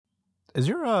Is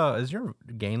your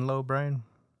gain low, Brian?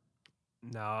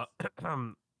 No,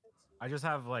 I just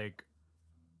have like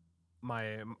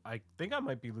I think I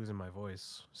might be losing my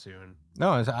voice soon.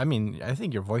 No, I mean I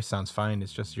think your voice sounds fine.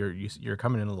 It's just you're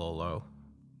coming in a little low.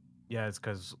 Yeah, it's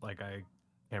because like I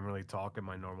can't really talk at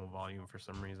my normal volume for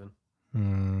some reason.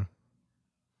 Hmm.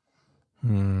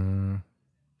 Hmm.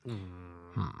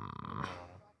 Hmm.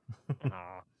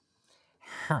 Aw.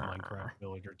 Minecraft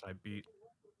villager type beat.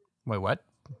 Wait, what?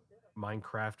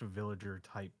 Minecraft villager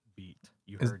type beat.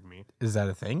 You Is heard me. is that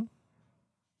a thing?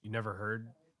 You never heard?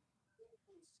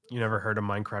 You never heard of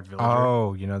Minecraft villager?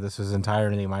 Oh, this was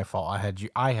entirely my fault.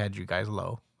 I had you guys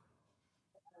low.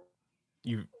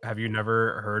 You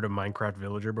never heard of Minecraft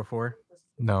villager before?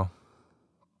 No.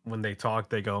 When they talk,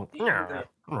 they go. "Nyah,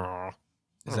 nyah,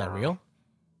 Is that nyah." real?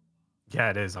 Yeah,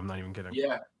 it is. I'm not even kidding.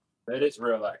 Yeah, that is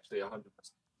real, actually, 100%.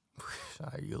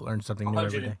 You learn something new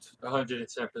every day.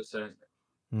 110%.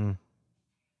 Hmm.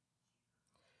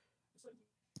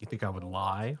 You think I would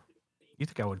lie? You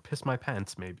think I would piss my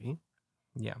pants? Maybe.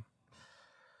 Yeah.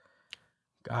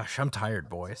 Gosh, I'm tired,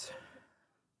 boys.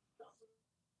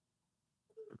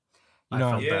 I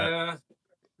felt that. Yeah, it's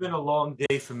been a long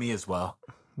day for me as well.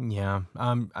 Yeah.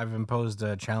 I've imposed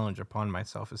a challenge upon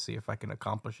myself to see if I can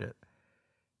accomplish it.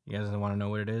 You guys want to know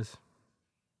what it is?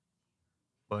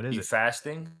 What is You it?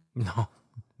 fasting?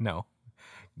 No.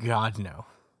 God, no.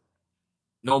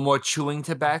 No more chewing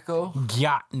tobacco?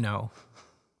 Gyatt, no.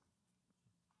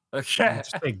 Okay.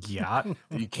 Just say Gyatt.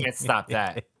 You can't stop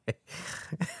that.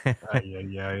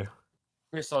 Yeah.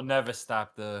 Chris will never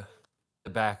stop the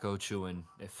tobacco chewing.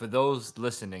 For those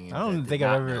listening, I don't that think did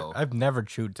not know, I've never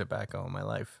chewed tobacco in my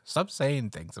life. Stop saying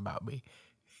things about me.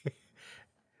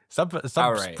 Stop All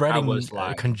right, I spreading was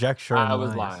lying. conjecture I and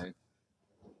was lies. lying.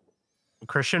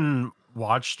 Christian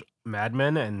watched Mad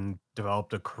Men and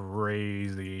developed a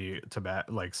crazy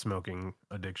smoking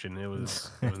addiction. It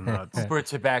was nuts. Super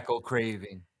tobacco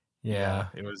craving. Yeah.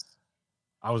 It was.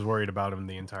 I was worried about him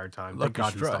the entire time. Thank Lucky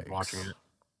God he stopped Strikes. watching it.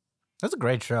 That's a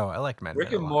great show. I like Mad Men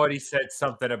Rick a and lot. Morty said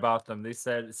something about them. They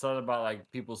said something about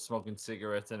like people smoking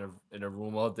cigarettes in a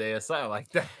room all day or something like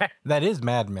that. That is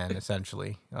Mad Men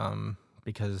essentially,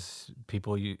 because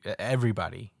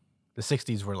everybody, the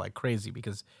 '60s were like crazy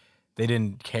because they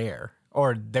didn't care,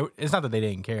 it's not that they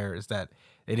didn't care, it's that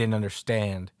they didn't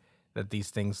understand that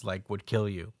these things like would kill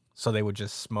you, so they would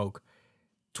just smoke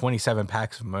 27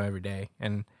 packs of them every day.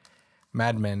 And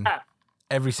Mad Men,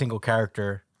 every single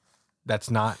character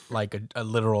that's not like a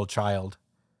literal child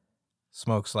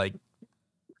smokes like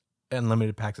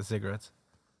unlimited packs of cigarettes.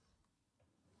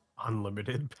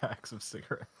 Unlimited packs of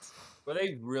cigarettes. Were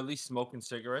they really smoking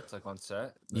cigarettes like on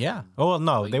set? Yeah. Oh well,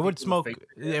 no, Like, they you would think it was smoke.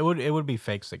 fake It would be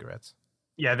fake cigarettes.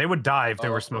 Yeah, they would die if they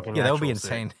Oh, were okay. smoking. Yeah, that would be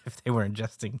actual insane if they were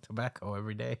ingesting tobacco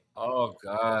every day. Oh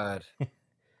God,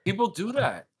 people do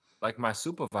that. Like my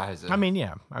supervisor. I mean,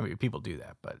 yeah, people do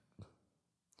that, but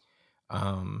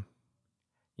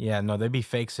yeah, no, they'd be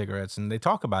fake cigarettes, and they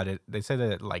talk about it. They say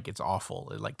that like it's awful.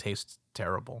 It like tastes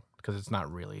terrible because it's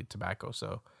not really tobacco.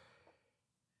 So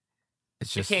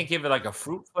it's You just can't give it like a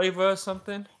fruit flavor or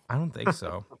something. I don't think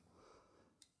so.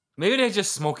 Maybe they're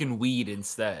just smoking weed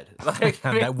instead. Like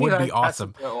That maybe, would be like, that's awesome.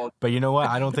 what they're all- But you know what?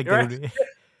 I don't think Right?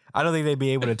 I don't think they'd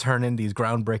be able to turn in these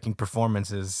groundbreaking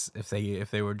performances if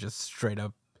they were just straight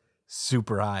up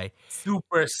super high.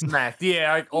 Super smacked.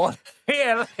 Yeah, like all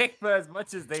like for as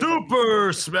much as they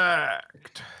Super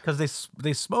smacked. Because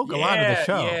they smoke a lot of the Yeah,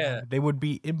 show. yeah. It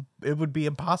would be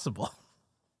impossible. They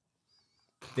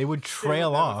would They would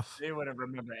trail never- off. They wouldn't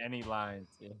remember any lines.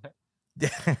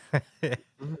 Yeah.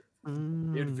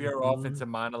 They'd veer off into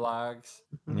monologues.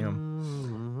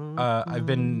 I've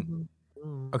been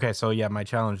okay. So yeah, my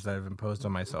challenge that I've imposed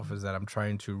on myself is that I'm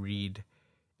trying to read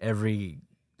every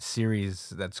series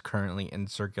that's currently in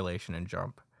circulation in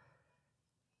Jump.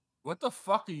 What the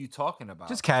fuck are you talking about?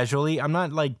 Just casually. I'm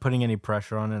not like putting any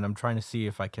pressure on it. I'm trying to see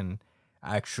if I can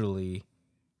actually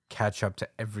catch up to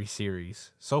every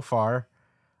series. So far,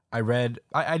 I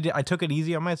took it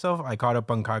easy on myself. I caught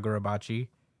up on Kagurabachi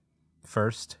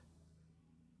first.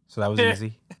 So that was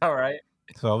easy. All right.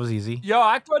 So that was easy. Yo,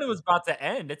 I thought it was about to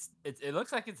end. It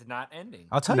looks like it's not ending.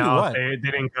 I'll tell you No, what. they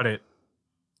didn't cut it.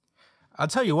 I'll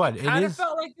tell you what. It Kind of is.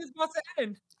 felt like it's about to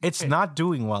end. It's not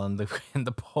doing well in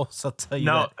the polls. I'll tell you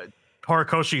that. No,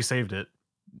 Horikoshi saved it.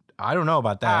 I don't know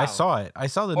about that. I How? saw it. I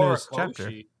saw the newest chapter.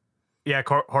 Horikoshi. Yeah,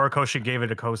 Horikoshi gave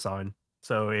it a cosign,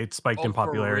 so it spiked in Oh, for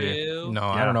popularity. real? No,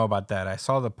 I Yeah. don't know about that. I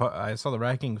saw the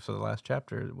rankings for the last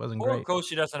chapter. It wasn't great.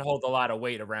 Horikoshi doesn't hold a lot of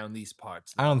weight around these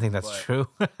parts. I don't think but- that's true.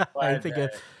 I think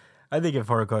if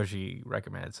Horikoshi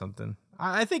recommended something,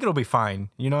 I think it'll be fine.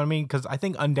 You know what I mean? Because I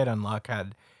think Undead Unluck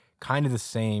had kind of the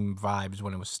same vibes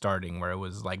when it was starting, where it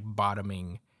was like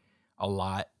bottoming a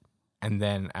lot, and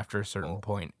then after a certain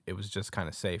point, it was just kind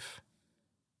of safe.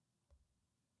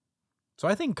 So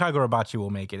I think Kagurabachi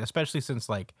will make it, especially since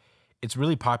like it's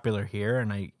really popular here,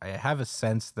 and I have a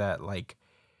sense that like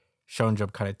Shonen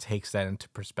Jump kind of takes that into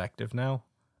perspective now.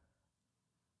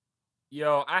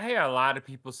 Yo, I hear a lot of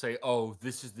people say, "Oh,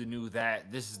 this is the new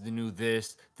that. This is the new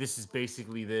this. This is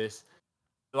basically this."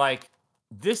 Like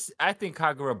this, I think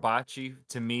Kagurabachi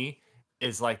to me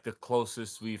is like the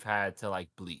closest we've had to like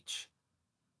Bleach,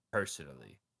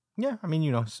 personally. Yeah, I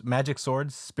mean, magic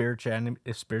swords,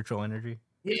 spiritual energy.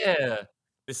 Yeah,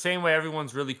 the same way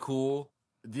everyone's really cool.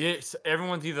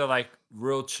 Everyone's either like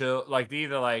real chill, like they're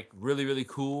either like really really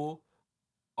cool,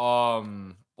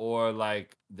 or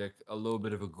like they're a little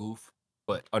bit of a goof,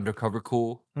 but undercover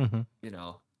cool. Mm-hmm. You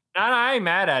know, I ain't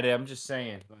mad at it. I'm just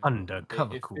saying, like,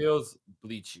 Undercover it cool. feels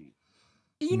bleachy.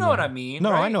 You know what I mean, No,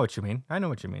 right? I know what you mean. I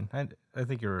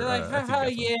think you're They're like, I think haha,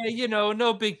 you got yeah,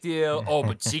 no big deal. Oh,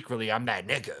 but secretly, I'm that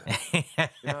nigga. You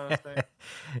know what I'm saying?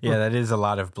 Yeah, that is a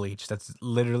lot of Bleach. That's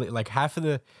literally like half of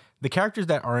the characters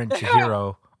that aren't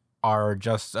Chihiro are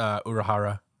just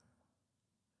Urahara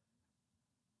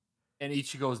And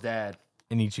Ichigo's dad.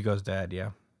 and Ichigo's dad.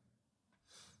 Yeah,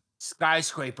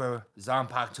 Skyscraper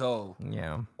Zanpakuto.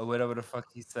 yeah, Or whatever the fuck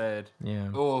he said. yeah,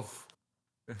 Oof.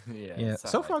 Yeah. yeah. Something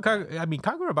So far, like that. I mean,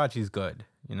 Kagurabachi's good.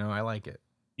 I like it.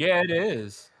 Yeah, it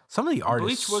is. Some of the art is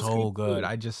Bleach was so good,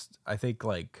 good. too. I think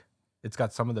like it's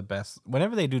got some of the best.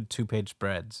 Whenever they do 2-page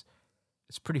spreads,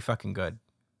 it's pretty fucking good.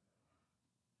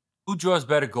 Who draws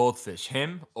better goldfish,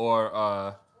 him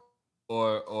or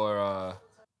the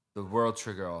World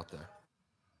Trigger author?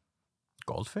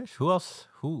 Goldfish? Who else?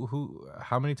 Who?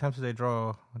 How many times did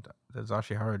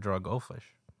Ashihara draw a goldfish?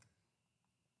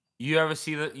 You ever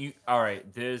see that? All right?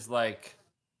 There's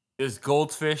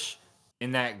goldfish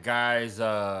in that guy's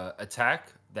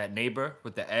attack. That neighbor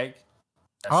with the egg.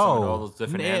 That summoned all those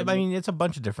different I animals, mean, it's a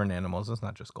bunch of different animals. It's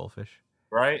not just goldfish.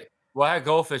 right? Well, I had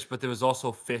goldfish, but there was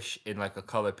also fish in like a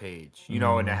color page,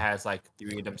 and it has like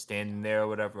 3 of them standing there or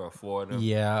whatever, or 4 of them.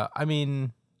 Yeah, I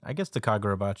mean, I guess the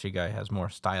Kagurabachi guy has more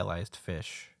stylized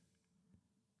fish.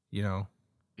 Mm.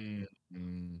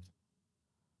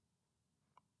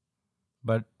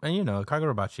 But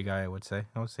Kagurabachi guy, I would say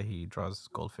he draws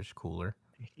goldfish cooler.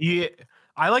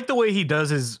 I like the way he does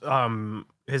his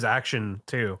action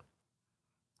too.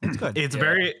 It's good.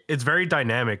 It's very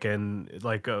dynamic, and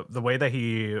like the way that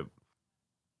he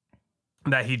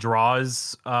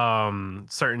draws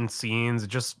certain scenes,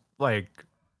 just like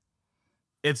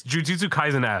it's Jujutsu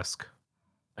Kaisen-esque,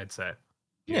 I'd say.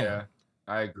 Yeah,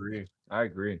 I agree.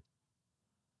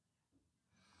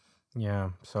 Yeah,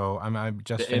 so I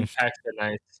just The finished. impacts are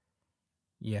nice.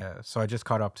 Yeah, so I just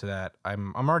caught up to that.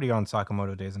 I'm already on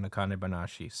Sakamoto Days and Akane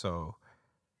Banashi, so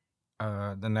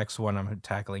the next one I'm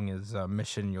tackling is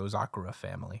Mission Yozakura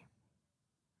Family.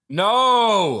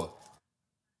 No,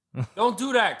 don't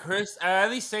do that, Chris. At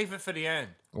least save it for the end,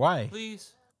 Why?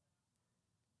 please.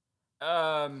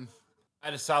 Out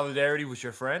of solidarity with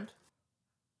your friend.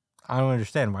 I don't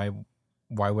understand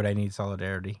why would I need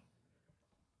solidarity?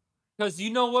 Because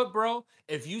you know what, bro?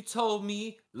 If you told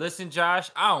me, listen, Josh,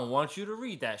 I don't want you to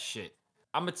read that shit.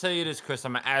 I'm going to tell you this, Chris.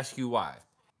 I'm going to ask you why.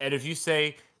 And if you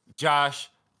say, Josh,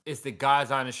 it's the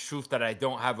God's honest truth that I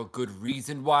don't have a good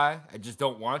reason why, I just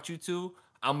don't want you to,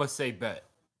 I'm going to say bet.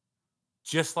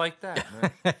 Just like that,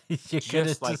 man. You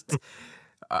Just like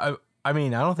that. I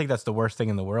mean, I don't think that's the worst thing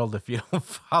in the world if you don't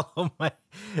follow my.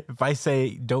 If I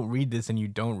say don't read this and you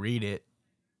don't read it,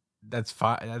 that's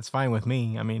fine. That's fine with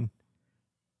me. I mean,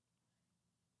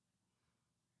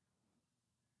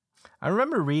 I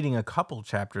remember reading a couple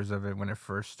chapters of it when it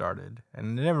first started,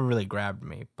 and it never really grabbed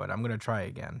me. But I'm gonna try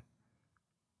again.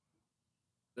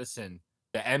 Listen,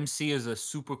 the MC is a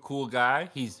super cool guy.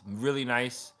 He's really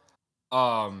nice,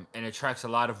 and attracts a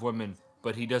lot of women,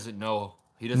 but he doesn't know.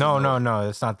 He doesn't know. No.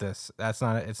 It's not this. It's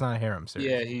not a harem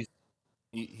series.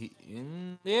 Yeah,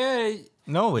 yeah.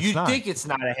 No, it's not. You think it's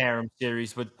not a harem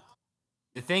series, but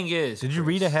the thing is, Did you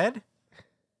read ahead?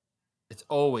 It's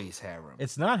always harem.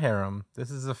 It's not harem.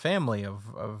 This is a family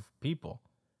of people.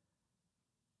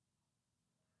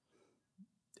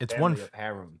 It's family of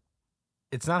harem.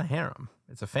 It's not a harem.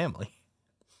 It's a family.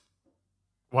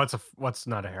 What's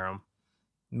not a harem?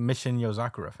 Mission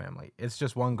Yozakura family. It's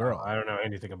just one girl. I don't know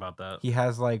anything about that. He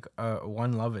has like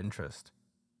one love interest.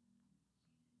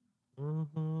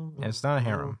 And it's not a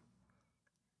harem.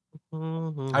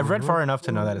 I've read far enough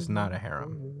to know that it's not a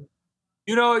harem.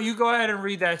 You know, you go ahead and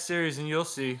read that series and you'll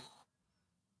see.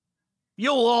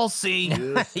 You'll all see.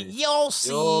 You'll see. You'll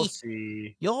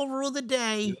see. You'll rule the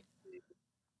day.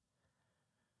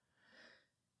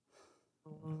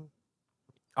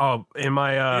 Oh, in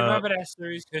my You remember that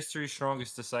series, History's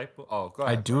Strongest Disciple? Oh, go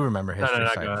I ahead. do bro. remember No, History's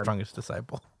go ahead. Strongest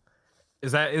Disciple.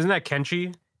 isn't that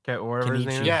Kenchi? Or whatever his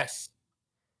name Kenichi. is? Yes,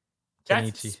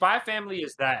 that's Kenichi. Spy Family.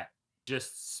 Is that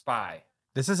just Spy?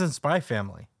 This isn't Spy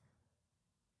Family.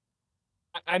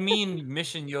 I mean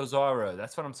Mission Yozora.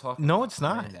 That's what I'm talking No, about. it's I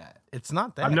not. meant that. It's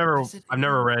not that. I've never Yes, it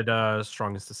read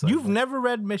Strongest Disciple. You've never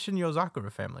read Mission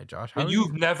Yozakura Family, Josh. How But are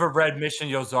you've you? never read Mission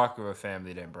Yozakura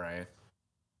Family, then, Brian. If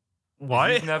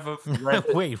What? You've never read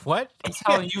it. Wait, what? I'm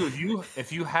telling you,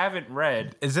 if you haven't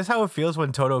read, Is this how it feels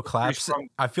when Toto claps? Strong-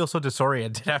 I feel so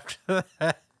disoriented after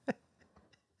that.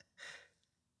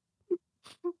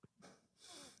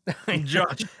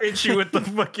 Josh hit you with the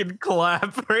fucking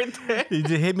clap right there. Did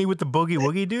you hit me with the boogie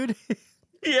woogie, dude?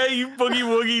 Yeah, you boogie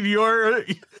woogied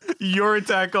your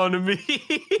attack onto me.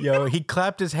 Yo, he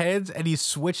clapped his hands and he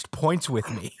switched points with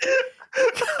me.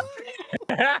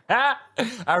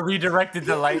 I redirected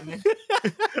the lightning.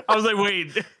 I was like,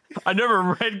 wait, I never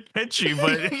read Kenchi,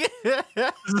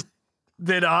 but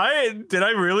did I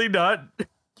really not?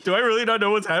 Do I really not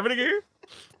know what's happening here?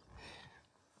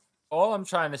 All I'm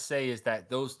trying to say is that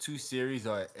those two series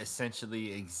are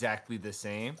essentially exactly the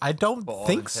same. I don't For all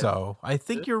think intents so. I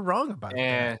think you're wrong about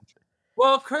And that.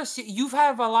 well, Chris, you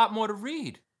have a lot more to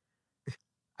read.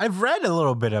 I've read a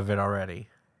little bit of it already.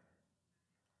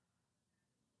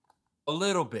 A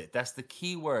little bit. That's the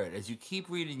key word. As you keep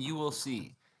reading, you will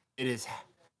see. It is.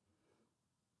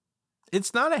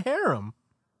 It's not a harem.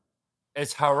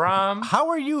 It's haram. How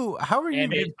are you?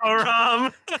 And it-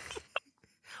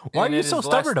 Why are and you it so is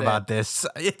stubborn less about this?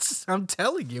 I'm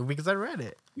telling you because I read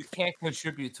it. You can't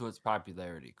contribute to its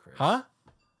popularity, Chris. Huh?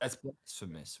 That's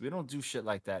blasphemous. We don't do shit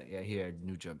like that here at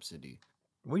New Jump City.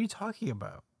 What are you talking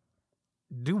about?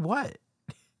 Do what?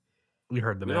 You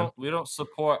heard the man. We don't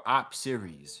support op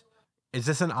series. Is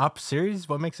this an op series?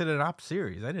 What makes it an op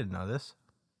series? I didn't know this.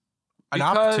 An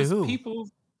op to Because who? people.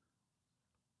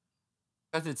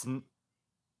 Because it's.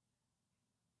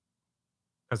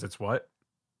 Because it's what?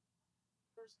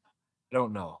 I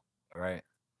don't know. All right.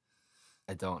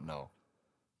 I don't know.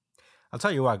 I'll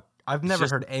tell you what. I've never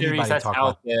It's heard just a series anybody that's talk out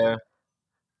about. there.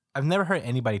 I've never heard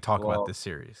anybody talk Well- about this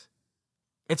series.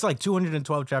 It's like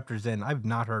 212 chapters in. I've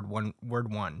not heard one.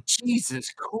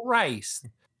 Jesus Christ.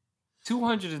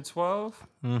 212?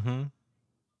 Mm-hmm.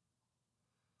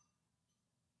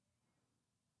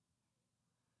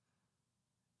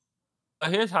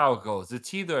 Here's how it goes.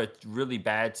 It's either a really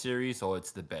bad series or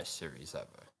it's the best series ever.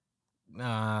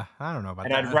 I don't know about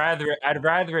And that. I'd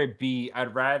rather it be a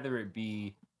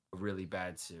really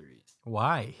bad series.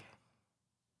 Why?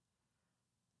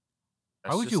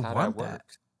 That's would just you how want that?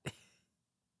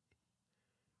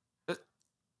 works.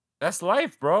 That's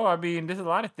life, bro. I mean, there's a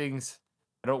lot of things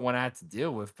I don't want to have to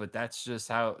deal with, but that's just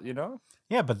how,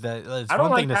 Yeah, but it's I don't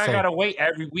one like thing to that I say. gotta wait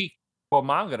every week for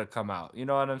manga to come out. You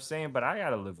know what I'm saying? But I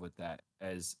gotta live with that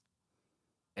as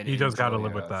He does got to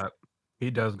live with that. He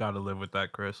does got to live with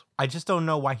that, Chris. I just don't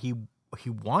know why he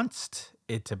wants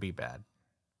it to be bad.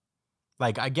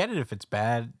 Like, I get it if it's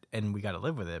bad and we got to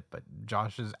live with it, but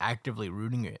Josh is actively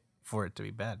rooting it for it to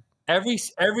be bad.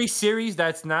 Every series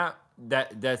that's not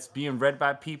that's being read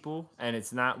by people and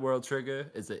it's not World Trigger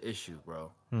is an issue,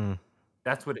 bro.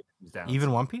 That's what it comes down Even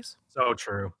to. One Piece? So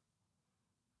true.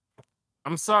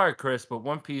 I'm sorry, Chris, but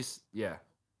One Piece, yeah.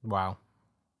 Wow.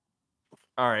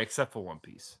 All right, except for One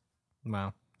Piece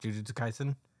Wow. Jujutsu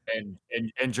Kaisen?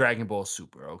 and Dragon Ball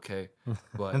Super, okay?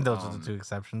 But And those are the two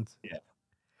exceptions. Yeah.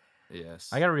 Yes.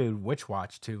 I gotta read Witch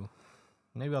Watch too.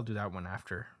 Maybe I'll do that one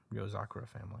after Yozakura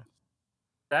Family.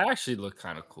 That actually looked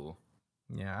kind of cool.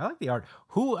 Yeah, I like the art.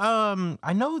 Who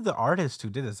I know the artist who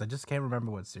did this. I just can't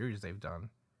remember what series they've done.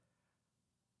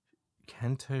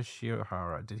 Kenta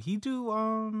Shiohara. Did he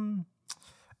do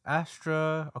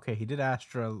Astra? Okay, he did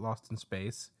Astra Lost in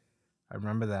Space. I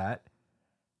remember that.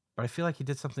 But I feel like he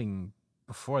did something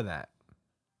before that.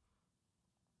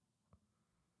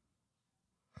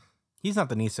 He's not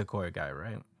the Nisekoi guy,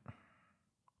 right?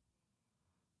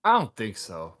 I don't think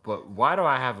so, but why do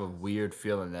I have a weird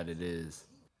feeling that it is?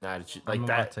 I'm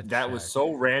about to That was check.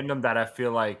 so random that I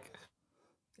feel like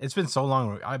It's been so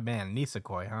long. Man,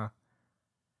 Nisekoi, huh?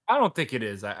 I don't think it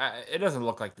is. It doesn't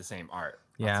look like the same art.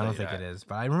 Yeah, I don't think it is.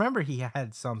 But I remember he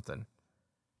had something.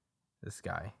 This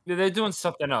guy. Yeah, they're doing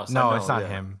something else. No, it's not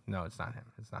him. No, it's not him.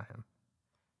 It's not him.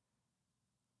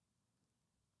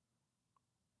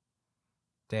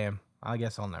 Damn. I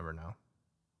guess I'll never know.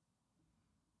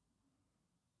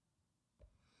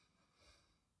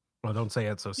 Well, don't say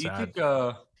it's so Do you sad.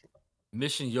 think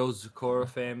Mission Yozakura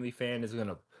Family fan is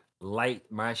gonna light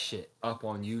my shit up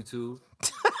on YouTube?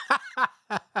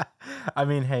 I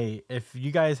mean, hey, if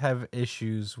you guys have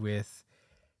issues with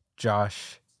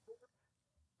Josh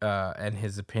and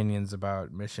his opinions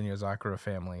about Mission Yozakura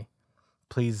family,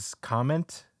 please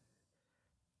comment.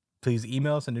 Please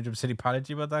email us at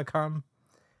newdripcitypod@gmail.com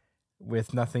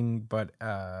with nothing but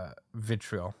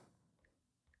vitriol.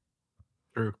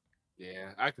 True.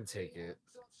 Yeah, I can take it.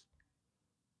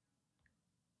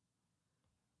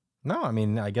 No, I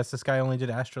mean, I guess this guy only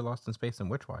did Astra, Lost in Space, and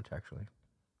Witch Watch, actually.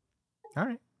 All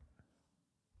right.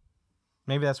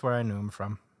 Maybe that's where I knew him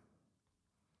from.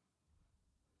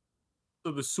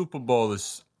 So the Super Bowl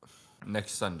is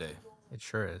next Sunday. It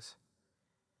sure is.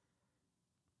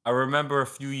 I remember a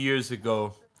few years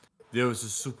ago, there was a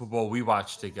Super Bowl we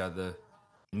watched together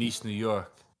in East New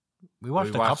York. We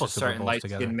watched a couple Super Bowls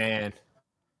together. Man.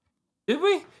 Did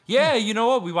we? Yeah, you know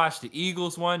what? We watched the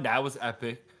Eagles one. That was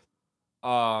epic.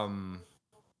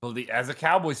 As a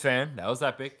Cowboys fan, that was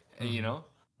epic. And you know,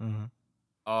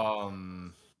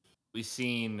 we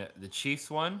seen the Chiefs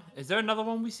one. Is there another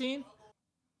one we seen?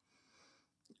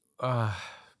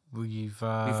 We've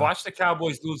watched the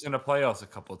Cowboys lose in the playoffs a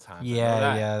couple of times.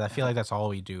 Yeah. I feel like that's all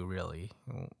we do, really.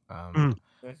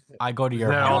 I go to your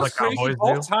that all house. the Cowboys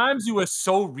Both do? times you were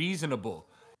so reasonable.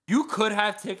 You could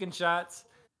have taken shots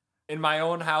in my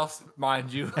own house,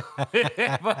 mind you,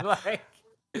 but like,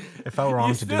 It felt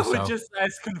wrong to do you still so. were just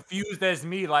as confused as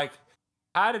me. Like,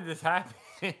 how did this happen?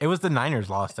 It was the Niners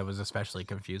loss that was especially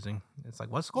confusing. It's like,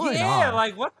 what's going on? Yeah,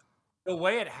 like what? The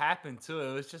way it happened too,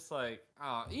 it was just like,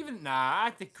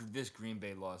 I think this Green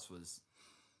Bay loss was.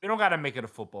 We don't got to make it a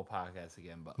football podcast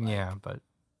again, but like, Yeah, but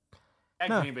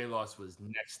that Green Bay loss was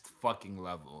next fucking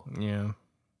level. Yeah,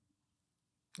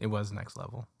 it was next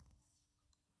level.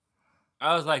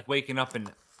 I was like waking up in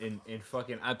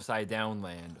fucking upside down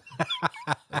land.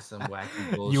 Like some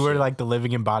wacky bullshit. You were like the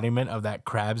living embodiment of that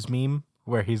Krabs meme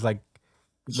where he's like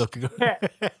looking,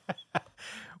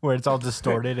 where it's all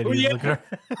distorted and he's looking.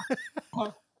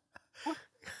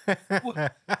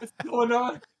 What's going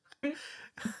on?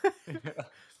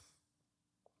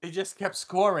 They just kept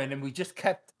scoring, and we just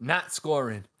kept not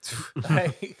scoring.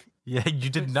 Like, yeah,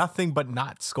 you did nothing but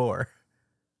not score.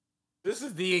 This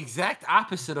is the exact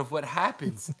opposite of what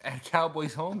happens at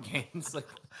Cowboys home games. Like,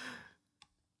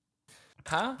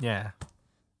 huh? Yeah.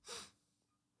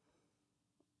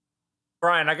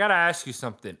 Brian, I gotta ask you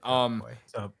something. Boy.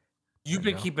 So, You've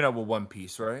been keeping up with One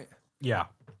Piece, right? yeah.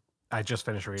 I just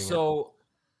finished reading it. So,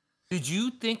 did you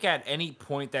think at any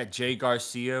point that Jay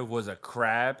Garcia was a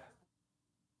crab?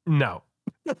 No.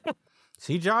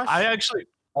 See, Josh? I actually...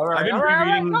 All right, I've been all right,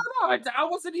 rereading... No, I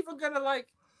wasn't even gonna like...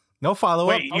 No follow-up.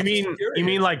 Wait, you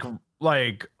mean like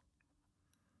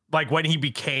when he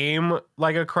became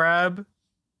like a crab?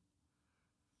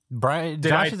 Brian, Did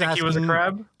Josh I is think asking, he was a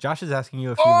crab? Josh is asking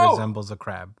you if he resembles a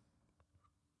crab.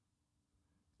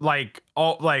 Like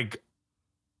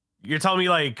you're telling me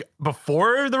like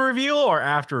before the reveal or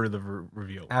after the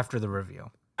reveal? After the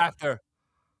reveal. After.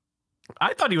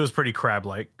 I thought he was pretty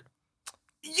crab-like.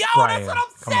 Yo, Brian, that's what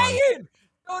I'm saying.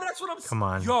 Yo, that's what I'm saying. Come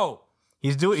on. Yo.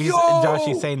 Josh,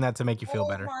 he's saying that to make you feel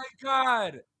better. Oh my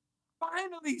God.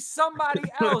 Finally, somebody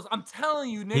else. I'm telling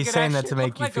you, nigga. He's saying that shit to make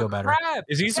look you like feel a better. Crab.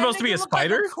 Is he That supposed to be nigga a look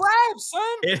spider? Like a crab, son.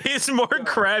 It is more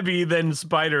crabby than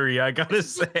spidery, I gotta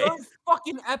say. Third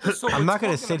fucking episode. I'm we're not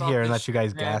going to talking sit about here and this let you guys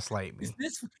shit, man. gaslight me.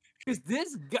 Is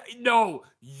this guy? No,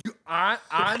 I'm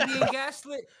being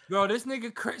gaslit, bro. This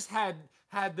nigga Chris had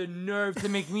the nerve to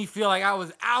make me feel like I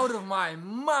was out of my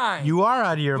mind. You are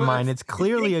out of your But mind. It's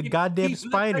clearly a goddamn he looked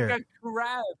spider. Like a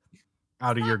crab.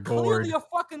 Out of your gourd. Clearly a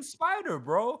fucking spider,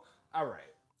 bro. All right.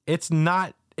 It's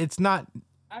not I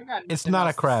got it's nothing not a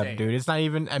else to crab, say. dude. It's not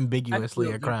even I ambiguously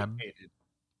feel a crab. vindicated.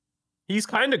 He's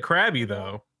kind of crabby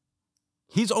though.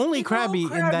 He's only He's a little crabby in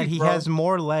that crabby, he bro. has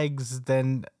more legs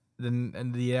than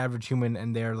the average human,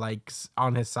 and they're like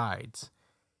on his sides.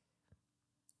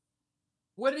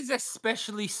 What is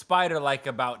especially spider-like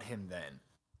about him then?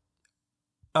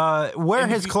 Where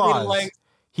And his if you say the claws? legs,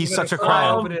 He's you're such a gonna fly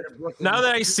crab. over there to Brooklyn.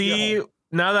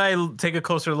 Now that I take a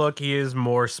closer look, he is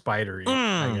more spidery.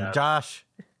 I guess. Josh.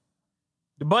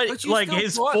 But you like still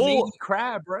his thought full maybe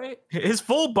crab, right? his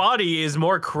full body is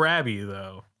more crabby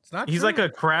though. It's not He's true. like a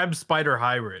crab spider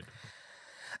hybrid.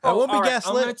 I won't be all right, I'm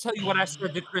gaslit. gonna tell you what I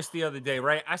said to Chris the other day,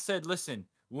 right? I said, listen,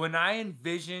 when I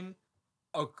envision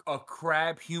a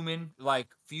crab human like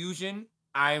fusion,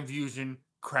 I envision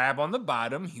crab on the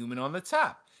bottom, human on the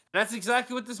top. That's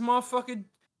exactly what this motherfucking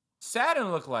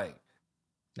Saturn looked like.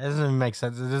 That doesn't even make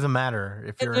sense. It doesn't matter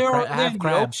if you're They're a half in the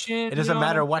crab. ocean, It you doesn't know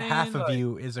matter I'm what saying? half of Like-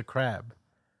 you is a crab.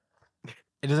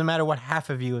 It doesn't matter what half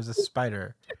of you is a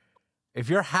spider. If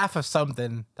you're half of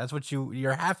something, that's what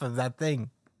you're half of that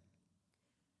thing.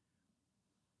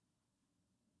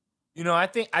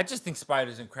 I just think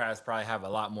spiders and crabs probably have a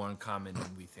lot more in common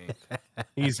than we think.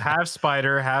 He's half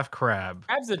spider, half crab,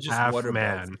 Crabs are just half water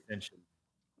bugs, man. essentially.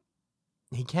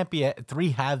 He can't be three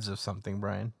halves of something,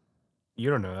 Brian. You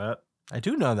don't know that. I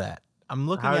do know that. I'm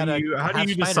looking at How do half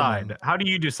you Spider-Man. decide? How do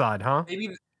you decide, huh? Maybe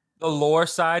the lore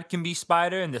side can be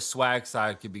spider and the swag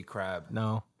side could be crab.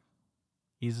 No,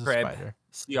 he's a Crab. spider.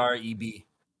 CREB.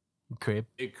 Crib.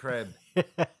 Big crab.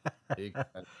 Big crab.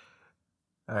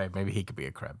 All right, maybe he could be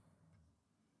a crab.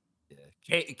 Yeah.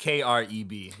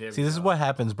 KREB. See, this is what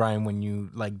happens, Brian, when you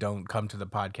like don't come to the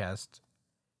podcast.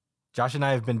 Josh and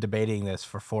I have been debating this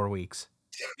for 4 weeks.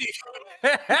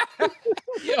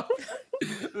 Yo,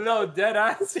 no, dead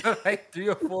ass for like 3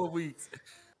 or 4 weeks.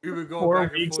 We were going 4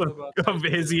 back and weeks forth of, about of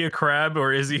is he a crab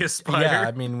or is he a spider? Yeah,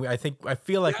 I mean, I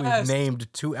feel like we've Yes.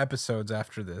 named 2 episodes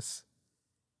after this.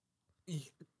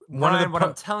 Brian, what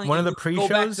I'm telling one you, of the go back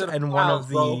pre-shows to the and files,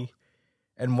 bro.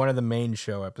 one of the main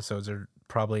show episodes are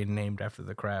probably named after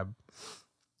the crab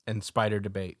and spider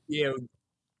debate.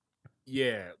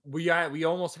 Yeah. We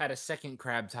almost had a second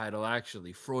crab title,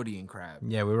 actually. Freudian crab.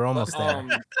 Yeah, we were almost there.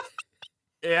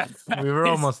 Yeah. We were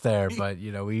almost there, but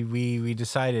you know, we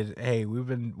decided, hey, we've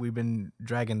been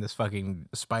dragging this fucking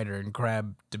spider and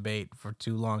crab debate for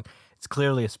too long. It's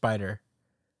clearly a spider.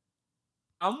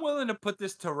 I'm willing to put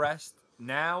this to rest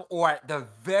now, or at the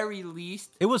very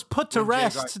least. It was put to When Jay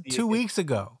rest Garcia 2 weeks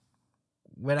ago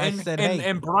when I said, hey,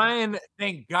 and Brian,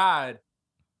 thank God,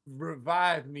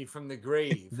 revived me from the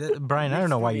grave. Brian, I don't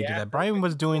know why you did that. Brian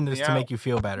was doing this to make you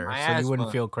feel better, My so you wouldn't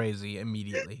asthma. feel crazy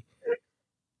immediately.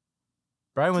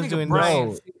 Brian was Nigga, doing Brian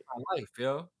this. saved my life,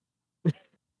 yo.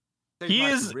 Saved He my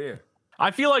is- career.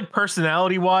 I feel like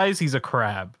personality-wise, he's a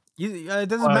crab. It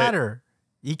doesn't But matter.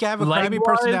 You can have a crabby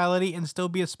leg-wise- personality and still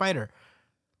be a spider.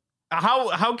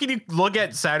 How can you look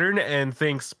at Saturn and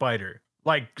think spider?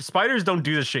 Like spiders don't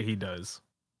do the shit he does.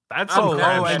 That's some Oh,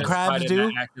 crab and shit. crabs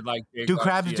do? Do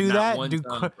crabs do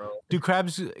that? Do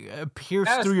crabs pierce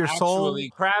through your soul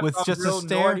with just a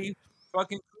stare? Naughty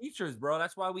fucking creatures, bro.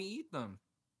 That's why we eat them.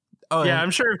 Oh, Yeah, and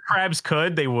I'm sure if crabs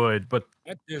could, they would, but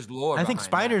There's lore. I think behind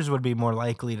spiders would be more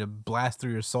likely to blast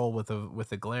through your soul with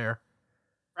a glare.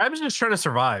 crabs just trying to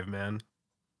survive, man.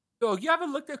 that. Yo, you ever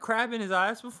looked at crab in his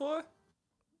eyes before?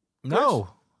 No,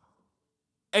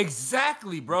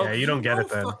 Exactly, bro. Yeah, you don't get it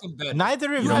then. fucking better.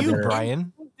 neither of You have you, an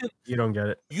Brian. You don't get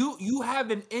it. You have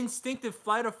an instinctive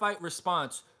flight or fight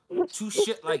response to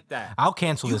shit like that. I'll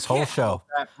cancel You this whole can't show. help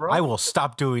that, bro. I will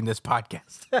stop doing this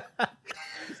podcast.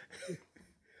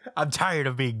 I'm tired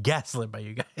of being gaslit by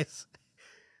you guys.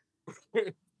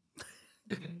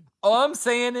 All I'm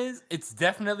saying is it's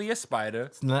definitely a spider,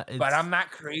 It's not. but I'm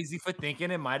not crazy for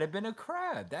thinking it might have been a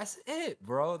crab. That's it,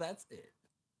 bro. That's it.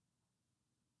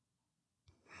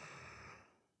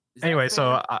 Is that Anyway,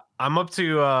 so fair? I'm up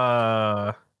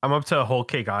to Whole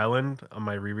Cake Island on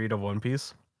my reread of One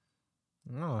Piece.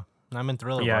 Oh, I'm in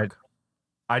Thriller Yeah, Bark.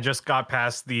 I just got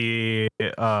past the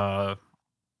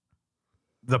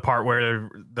part where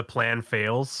the plan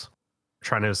fails,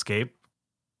 trying to escape.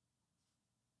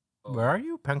 Where are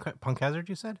you? Punk Hazard,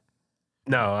 you said?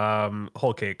 No,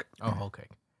 Whole Cake. Oh, whole cake.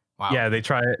 Wow. Yeah,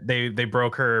 they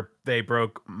broke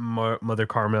Mother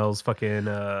Carmel's fucking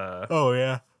Oh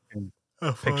yeah.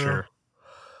 picture.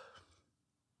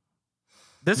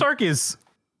 This arc is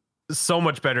so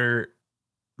much better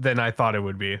than I thought it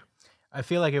would be. I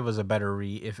feel like it was a better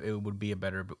read. If it would be a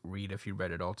better read if you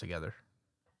read it all together.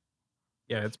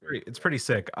 Yeah, it's pretty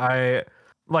sick. I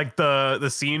like the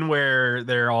scene where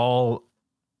they all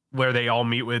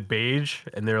meet with Beige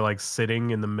and they're like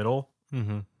sitting in the middle.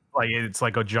 Mm-hmm. Like it's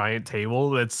like a giant table.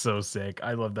 That's so sick.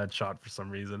 I love that shot for some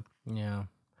reason. Yeah.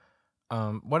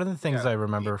 One of the things Yeah. I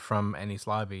remember from Enies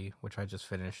Lobby, which I just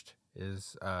finished,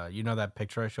 is you know that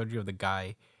picture I showed you of the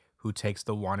guy who takes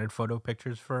the wanted photo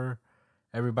pictures for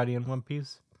everybody in One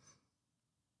Piece?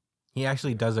 He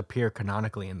actually does appear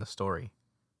canonically in the story.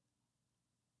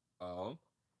 Oh,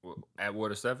 at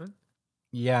Water 7?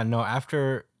 Yeah, no,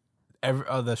 after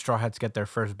the Straw Hats get their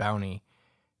first bounty,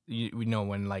 we know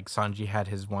when like Sanji had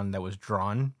his one that was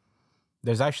drawn,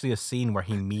 there's actually a scene where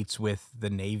he meets with the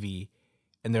Navy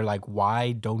and they're like,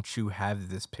 why don't you have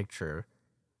this picture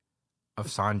of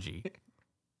Sanji?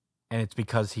 And it's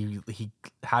because he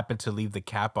happened to leave the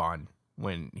cap on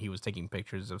when he was taking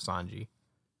pictures of Sanji.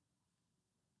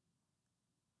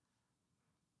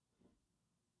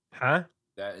 Huh?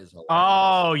 That is hilarious.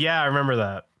 Oh yeah, I remember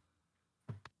that.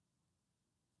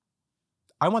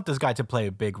 I want this guy to play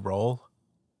a big role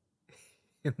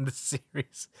in the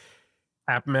series.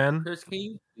 Appman. Chris, can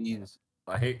you please,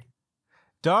 like,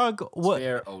 Dog, what?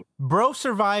 spare Oda? Bro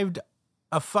survived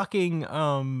a fucking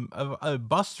a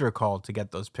buster call to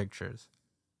get those pictures.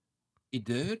 He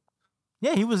did?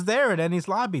 Yeah, he was there at Ennie's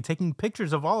lobby taking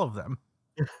pictures of all of them.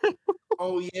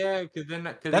 Oh yeah, because then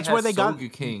That's where they got. Soga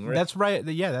King, right? That's right.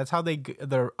 Yeah, that's how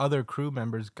their other crew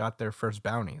members got their first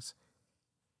bounties.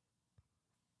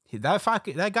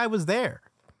 That guy was there.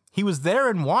 He was there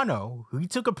in Wano. He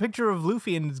took a picture of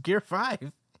Luffy in his Gear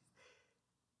 5.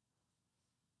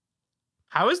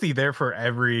 How is he there for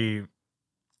every?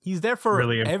 He's there for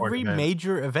Really important every event.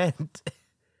 major event.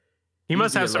 He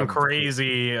must Easy have some 11th pick.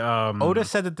 crazy. Oda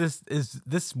said that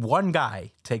this one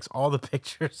guy takes all the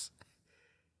pictures.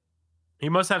 He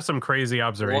must have some crazy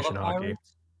observation All the hockey.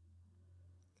 pirates?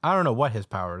 I don't know what his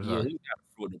powers Yeah, are. he got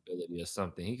fruit ability or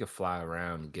something. He could fly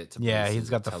around and get to Yeah, places he's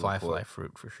got and the fly teleport.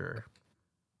 fruit for sure.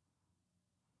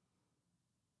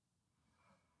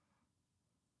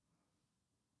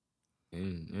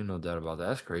 Ain't no doubt about that.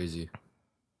 That's crazy.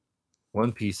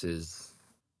 One Piece is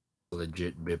a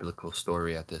legit biblical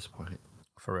story at this point.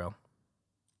 For real.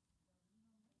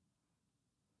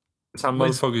 That's how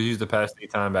Was- motherfuckers used to pass their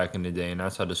time back in the day, and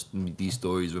that's how these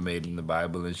stories were made in the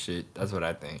Bible and shit. That's what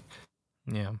I think.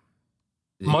 Yeah.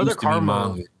 It Mother used to be Carmel.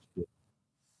 manga.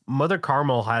 Mother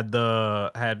Carmel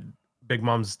had Big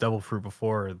Mom's devil fruit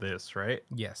before this, right?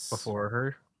 Yes. Before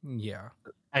her, Yeah.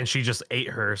 and she just ate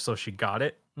her, so she got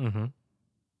it. Mm-hmm.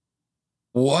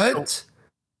 What?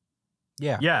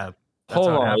 Yeah. Yeah. That's Hold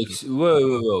how it on. happened.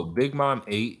 Whoa. Big Mom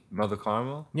ate Mother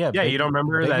Carmel? Yeah. Yeah, you don't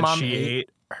remember Big that Mom she ate?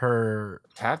 her.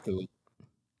 Have to.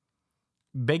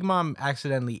 Big Mom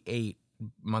accidentally ate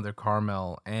Mother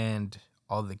Carmel and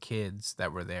all the kids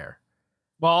that were there.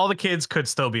 Well, all the kids could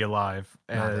still be alive,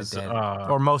 Nah, they're as dead.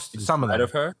 Or some of Inside them.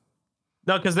 of her?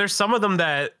 no, because there's some of them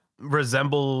that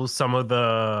resemble some of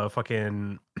the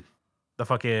fucking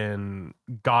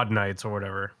God Knights or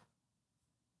whatever.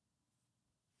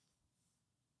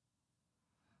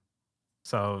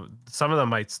 So some of them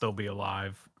might still be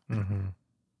alive, Mm-hmm.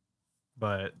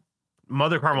 but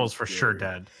Mother Carmel's for sure scary.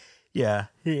 dead. Yeah,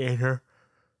 he ate her.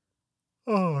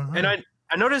 Oh, And I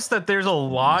noticed that there's a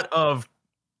lot of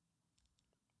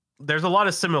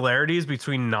similarities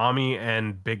between Nami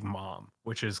and Big Mom,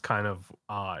 which is kind of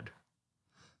odd.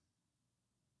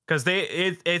 Because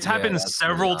it's Yeah, happened that's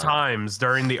really several odd. times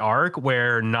during the arc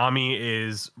where Nami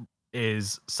is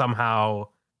somehow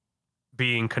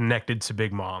being connected to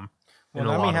Big Mom. well, in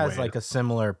a Nami lot of has ways. like a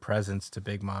similar presence to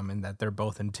Big Mom in that they're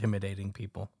both intimidating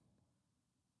people.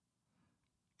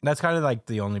 That's kind of like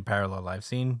the only parallel I've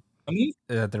seen. I mean,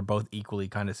 That they're both equally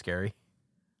kind of scary.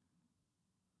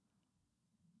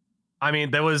 I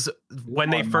mean, there was when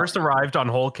they first arrived on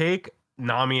Whole Cake,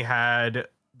 Nami had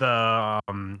the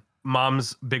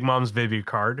Big Mom's Vivi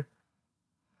card.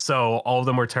 So all of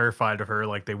them were terrified of her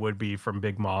like they would be from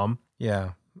Big Mom.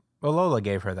 Yeah. Well, Lola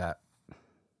gave her that.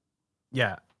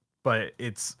 Yeah. But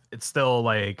it's still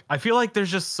like I feel like there's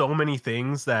just so many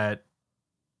things that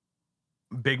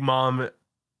Big Mom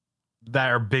that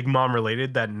are Big Mom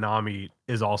related that Nami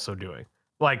is also doing.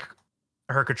 Like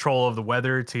her control of the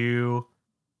weather too.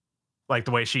 Like the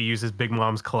way she uses Big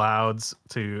Mom's clouds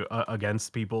to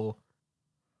against people.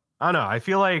 I don't know. I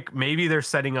feel like maybe they're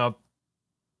setting up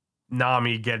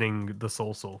Nami getting the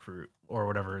soul fruit or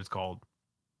whatever it's called.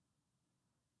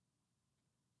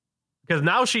 Because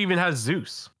now she even has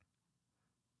Zeus.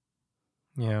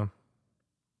 Yeah.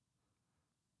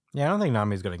 Yeah, I don't think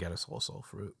Nami's gonna get a soul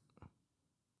fruit.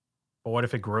 But what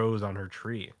if it grows on her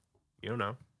tree? You don't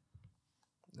know.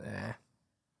 Eh.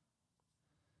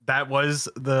 That was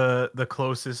the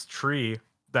closest tree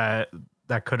that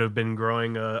could have been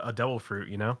growing a devil fruit,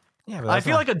 you know? Yeah, but I that's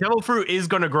feel not- like a devil fruit is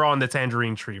going to grow on the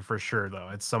tangerine tree for sure, though,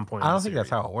 at some point. I don't think that's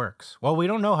how it works. Well, we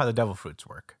don't know how the devil fruits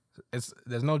work.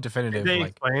 There's no definitive Did they like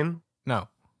explain? no.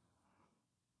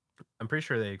 I'm pretty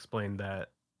sure they explained that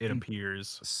it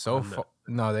appears.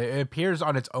 No, it appears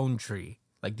on its own tree.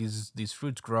 Like these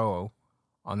fruits grow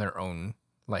on their own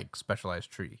like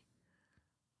specialized tree.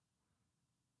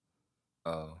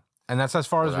 oh. And that's as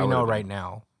far Well, as that we know would've right been-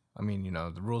 now. I mean,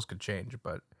 the rules could change,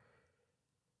 but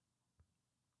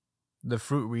the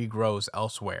fruit regrows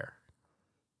elsewhere.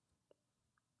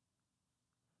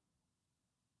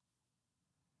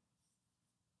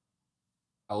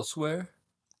 Elsewhere?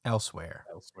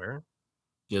 Elsewhere.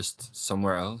 Just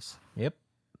somewhere else? Yep.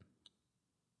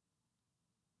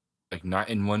 Like not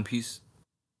in One Piece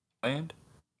land?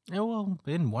 Yeah, well,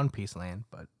 in One Piece land,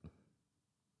 but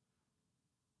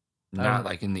Not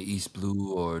like in the East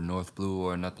Blue or North Blue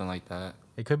or nothing like that.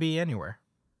 it could be anywhere.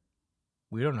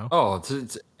 We don't know. Oh,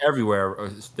 it's everywhere. Or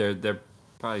they're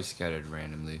probably scattered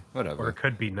randomly. Whatever. Or it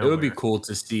could be It nowhere. would be cool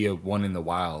to see one in the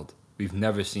wild. We've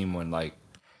never seen one like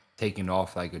taking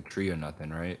off like a tree or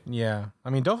nothing, right? Yeah. I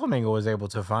mean, Doflamingo was able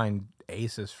to find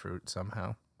Ace's fruit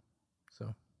somehow.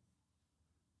 So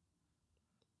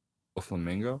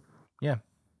Flamingo. Yeah.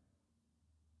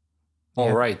 All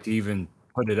Yeah. right, to even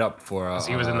put it up for 'Cause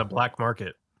he was in the black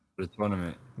market. the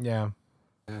tournament. Yeah.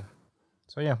 Yeah.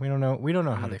 So yeah, we don't know. We don't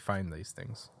know how Mm. they find these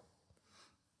things.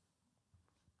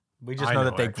 We just I know know,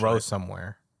 that they grow actually.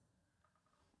 somewhere.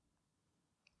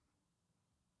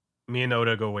 Me and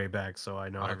Oda go way back, so I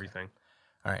know Okay. everything.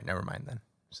 All right, never mind then.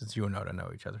 Since you and Oda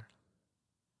know each other,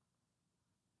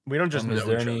 We don't just know Is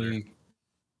there each other. any?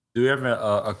 Do we have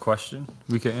a question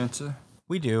we can answer?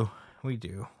 we do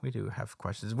have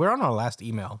questions. We're on our last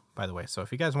email, by the way. So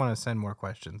if you guys want to send more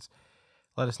questions,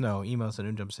 let us know. Emails at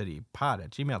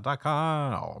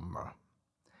unjumpcitypod@gmail.com.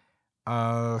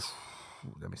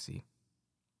 Let me see.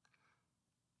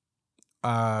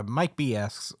 Mike B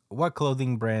asks, what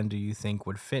clothing brand do you think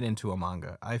would fit into a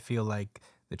manga? I feel like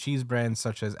the cheese brands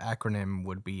such as Acronym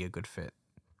would be a good fit.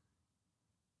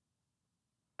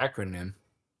 Acronym.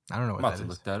 I don't know I'm what about that to is.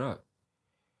 look that up.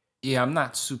 Yeah, I'm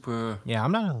not super. Yeah,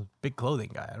 I'm not a big clothing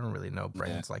guy. I don't really know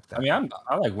brands like that. I mean,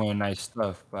 I like wearing nice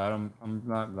stuff, but I'm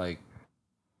not like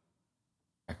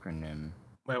acronym.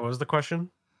 Wait, what was the question?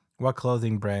 What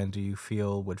clothing brand do you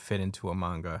feel would fit into a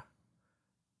manga?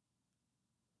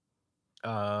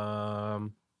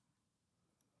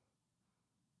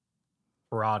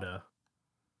 Prada.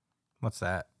 What's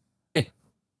that?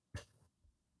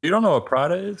 You don't know what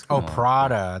Prada is? Oh, Come on.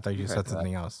 Prada. I thought you You said heard that.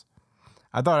 something else.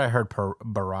 I thought I heard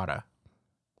Barada.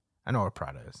 I know what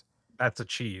Prada is. That's a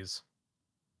cheese.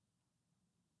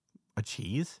 A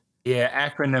cheese? Yeah,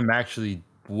 acronym actually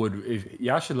would. If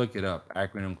y'all should look it up,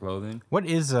 acronym clothing. What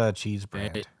is a cheese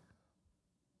brand?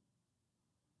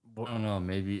 I don't know.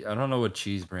 Maybe I don't know what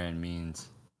cheese brand means.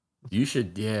 You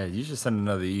should, you should send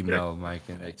another email, Mike,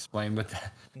 and explain what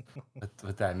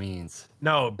that means.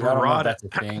 No, I don't know if Barada. that's a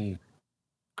thing.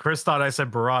 Chris thought I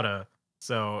said Barada,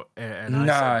 so and I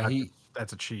Nah, said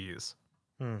that's a cheese.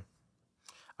 Oh,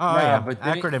 Nah, yeah. but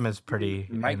Acronym is pretty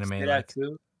Mike say anime that like.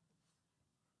 too.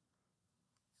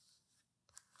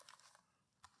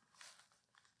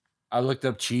 I looked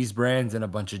up cheese brands and a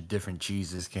bunch of different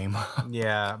cheeses came up.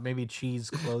 Yeah, maybe cheese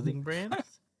clothing brands?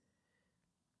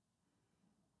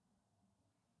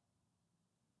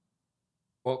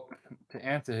 Well, to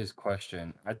answer his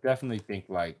question, I definitely think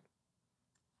like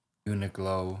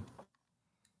Uniqlo,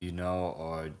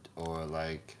 or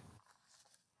like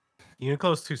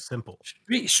Uniqlo's too simple.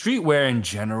 streetwear in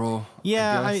general.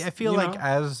 Yeah, I guess, I feel like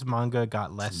as manga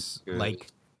got less like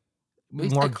at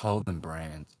least more like clothing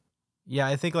brands. Yeah,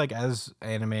 I think like as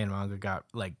anime and manga got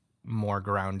like more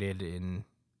grounded in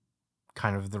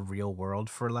kind of the real world,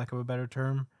 for lack of a better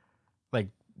term, like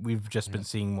we've just been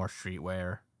seeing more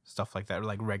streetwear stuff like that, or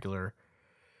like regular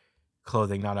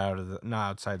clothing, not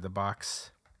outside the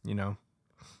box, you know,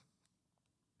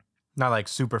 not like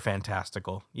super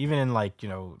fantastical. Even in like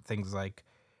things like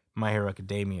My Hero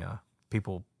Academia,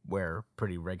 people wear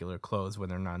pretty regular clothes when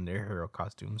they're not in their hero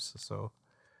costumes. So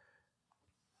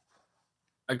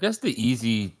I guess the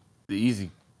easy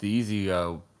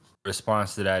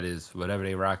response to that is whatever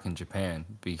they rock in Japan,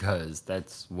 because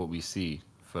that's what we see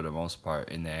for the most part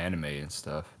in the anime and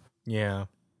stuff. yeah,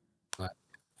 But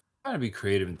trying to be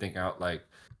creative and think out like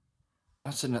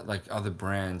what's in it, like other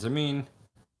brands. I mean,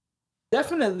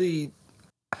 definitely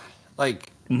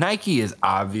like Nike is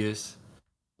obvious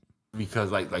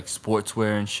because like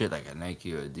sportswear and shit, like a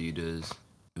Nike or Adidas,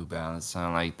 New Balance,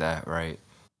 something like that, right?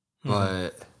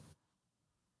 But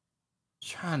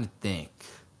trying to think.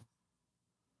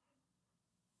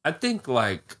 I think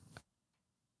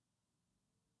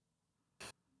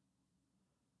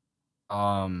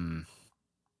um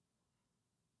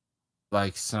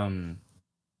like some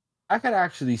I could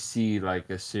actually see like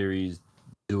a series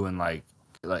doing like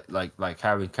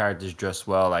having characters dress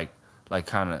well, like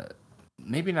kind of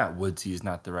maybe not woodsy is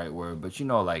not the right word, but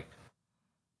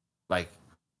like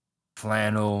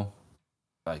flannel,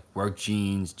 like work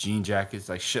jeans, jean jackets,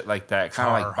 like shit like that, kind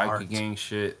of like biker Carhartt. gang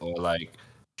shit or like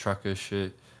trucker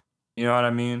shit. You know what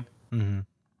I mean? Mm-hmm.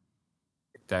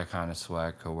 That kind of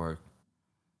swag could work.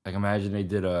 Like imagine they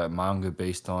did a manga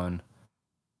based on,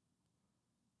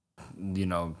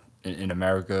 in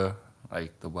America,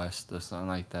 like the West or something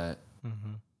like that.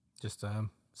 Mm-hmm. Just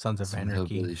Sons of Some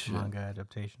Anarchy hillbilly shit. manga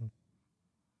adaptation.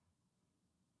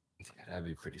 Yeah, that'd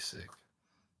be pretty sick.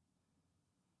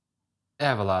 They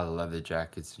have a lot of leather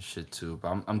jackets and shit too,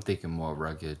 but I'm thinking more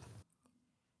rugged.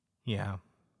 Yeah.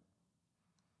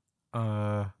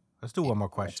 Let's do one more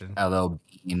question. LL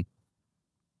Bean.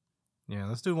 Yeah,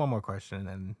 let's do one more question and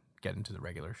then get into the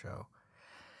regular show.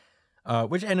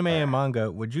 Which anime and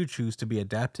manga would you choose to be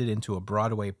adapted into a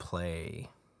Broadway play?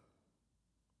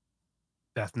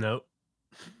 Death Note.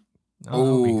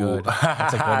 Oh, that would be good.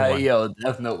 That's a good one. Yo,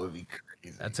 Death Note would be great.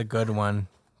 That's a good one.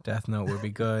 Death Note would be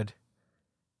good.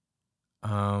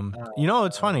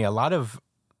 It's funny. A lot of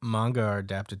manga are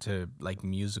adapted to like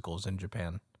musicals in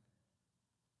Japan.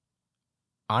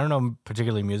 I don't know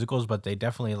particularly musicals, but they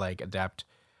definitely like adapt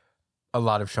a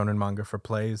lot of shonen manga for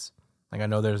plays. Like I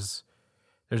know there's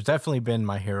definitely been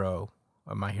My Hero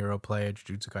play, a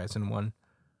Jujutsu Kaisen one.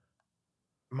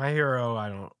 My Hero, I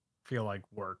don't feel like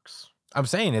works. I'm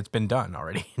saying it's been done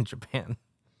already in Japan.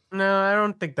 No, I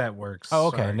don't think that works. Oh,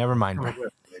 okay. Sorry. Never mind, Come up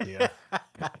Brian. with an idea.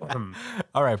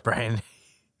 All right, Brian.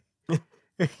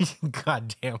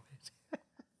 God damn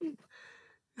it.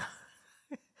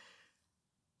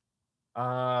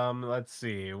 Let's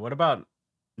see. What about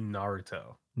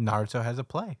Naruto? Naruto has a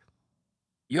play.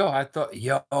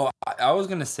 I was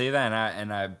gonna say that,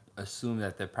 and I assumed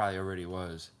that there probably already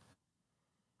was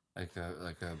like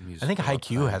a musical. I think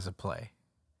Haikyuu has a play.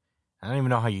 I don't even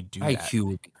know how you do that. Haikyuu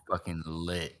would be fucking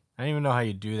lit. I don't even know how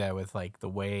you do that with like the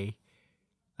way,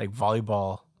 like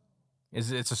volleyball,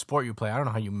 it's a sport you play. I don't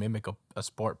know how you mimic a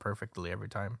sport perfectly every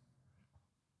time.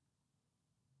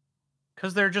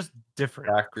 Because they're just different,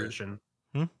 Exactly. Christian.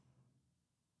 Hmm?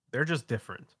 They're just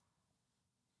different.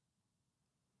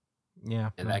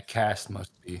 Yeah. Yeah, that cast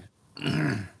must be.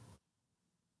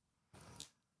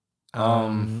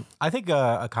 I think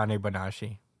Akane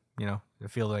Banashi. I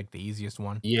feel like the easiest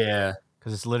one Yeah,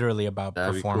 because it's literally about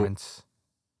that'd be cool. performance.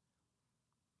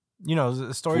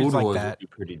 Stories Food like Wars that. would be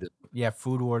pretty dope. Yeah,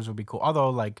 Food Wars would be cool.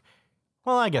 Although,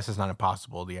 I guess it's not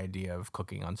impossible, the idea of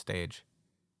cooking on stage.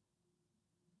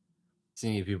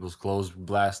 Seeing people's clothes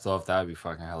blast off, that'd be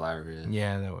fucking hilarious.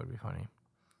 Yeah, that would be funny.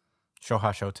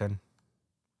 Shoha Shoten.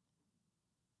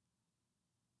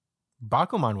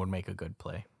 Bakuman would make a good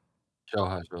play.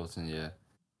 Shoha Shoten, yeah.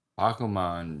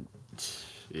 Bakuman,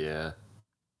 yeah.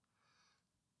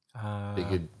 They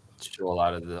could show a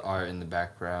lot of the art in the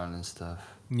background and stuff.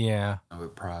 Yeah.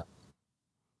 With props.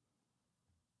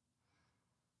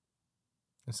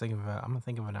 I'm gonna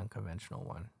think of an unconventional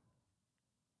one.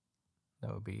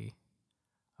 That would be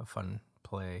a fun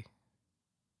play.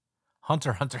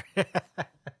 Hunter x Hunter.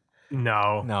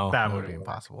 No, that would be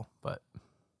impossible. But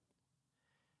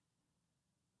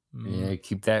yeah,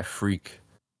 keep that freak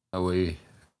away.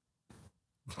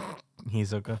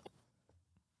 Hisoka.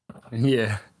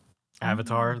 Yeah.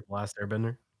 Avatar, The Last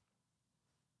Airbender.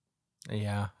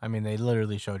 Yeah, I mean, they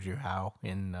literally showed you how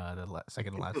in the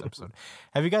second to last episode.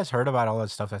 Have you guys heard about all that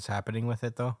stuff that's happening with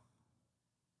it, though?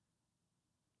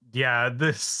 Yeah,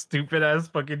 the stupid ass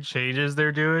fucking changes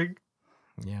they're doing.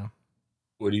 Yeah.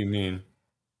 What do you mean?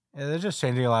 Yeah, they're just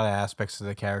changing a lot of aspects of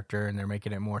the character, and they're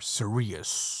making it more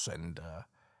serious. And Are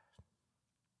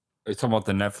you talking about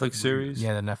the Netflix series?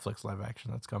 yeah, the Netflix live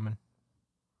action that's coming.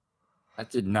 I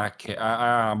did not care.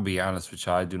 I'll be honest with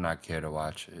you. I do not care to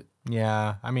watch it.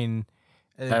 Yeah, I mean,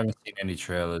 I haven't seen any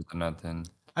trailers or nothing.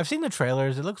 I've seen the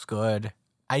trailers. It looks good.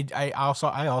 I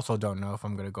also don't know if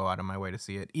I'm gonna go out of my way to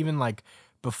see it. Even like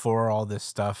before all this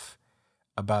stuff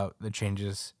about the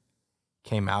changes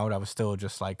came out, I was still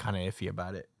just like kind of iffy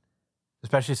about it.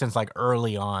 Especially since like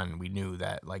early on we knew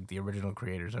that like the original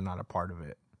creators are not a part of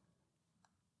it.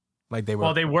 Like they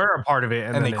were a part of it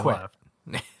and then they quit. left.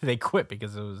 They quit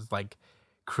because it was like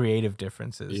creative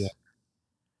differences.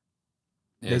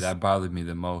 Yeah, that bothered me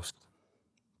the most.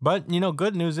 But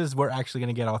good news is we're actually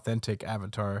going to get authentic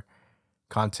Avatar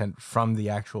content from the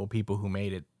actual people who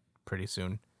made it pretty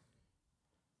soon.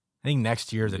 I think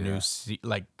next year the new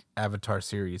Avatar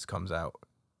series comes out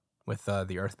with the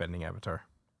Earthbending Avatar.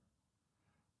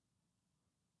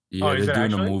 Yeah, they're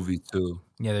doing a movie too.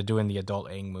 Yeah, they're doing the adult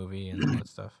Aang movie and all that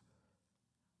stuff.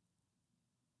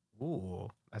 Ooh,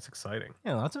 that's exciting.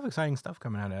 Yeah, lots of exciting stuff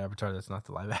coming out of Avatar that's not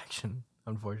the live action,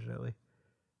 unfortunately.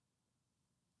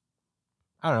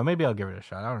 I don't know. Maybe I'll give it a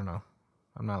shot. I don't know.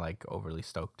 I'm not like overly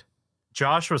stoked.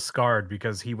 Josh was scarred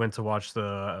because he went to watch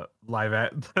the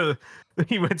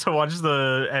he went to watch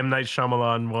the M. Night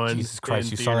Shyamalan one. Jesus Christ,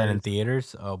 you saw that in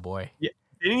theaters? Oh boy. Yeah.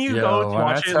 Didn't you go to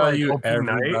watch it like opening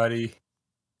night?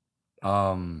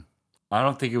 I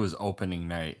don't think it was opening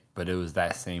night, but it was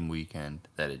that same weekend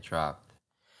that it dropped.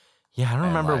 Yeah, I don't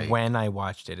remember when I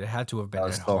watched it. It had to have been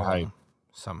at home hype.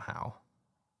 somehow.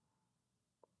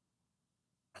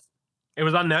 It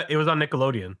was on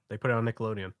Nickelodeon. They put it on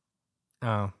Nickelodeon.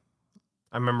 Oh.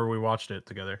 I remember we watched it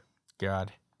together.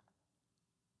 God.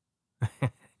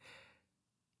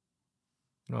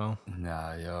 Well.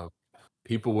 Nah, yo.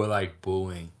 People were like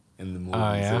booing in the movies.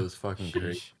 Yeah? It was fucking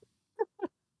crazy.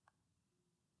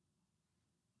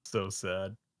 So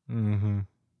sad. Mm-hmm.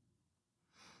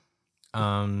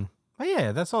 But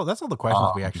yeah, that's all the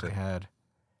questions we actually had.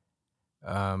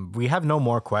 We have no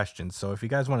more questions, so if you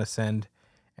guys want to send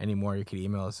anymore, you can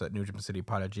email us at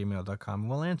newjumpcitypod@gmail.com.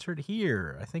 We'll answer it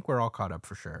here. I think we're all caught up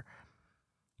for sure.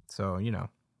 So, yeah,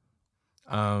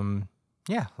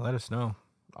 let us know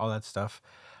all that stuff.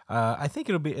 I think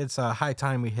it's a high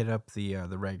time we hit up the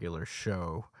regular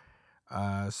show.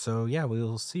 So yeah,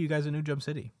 we'll see you guys in New Jump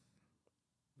City.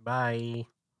 Bye.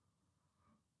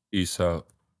 Peace out.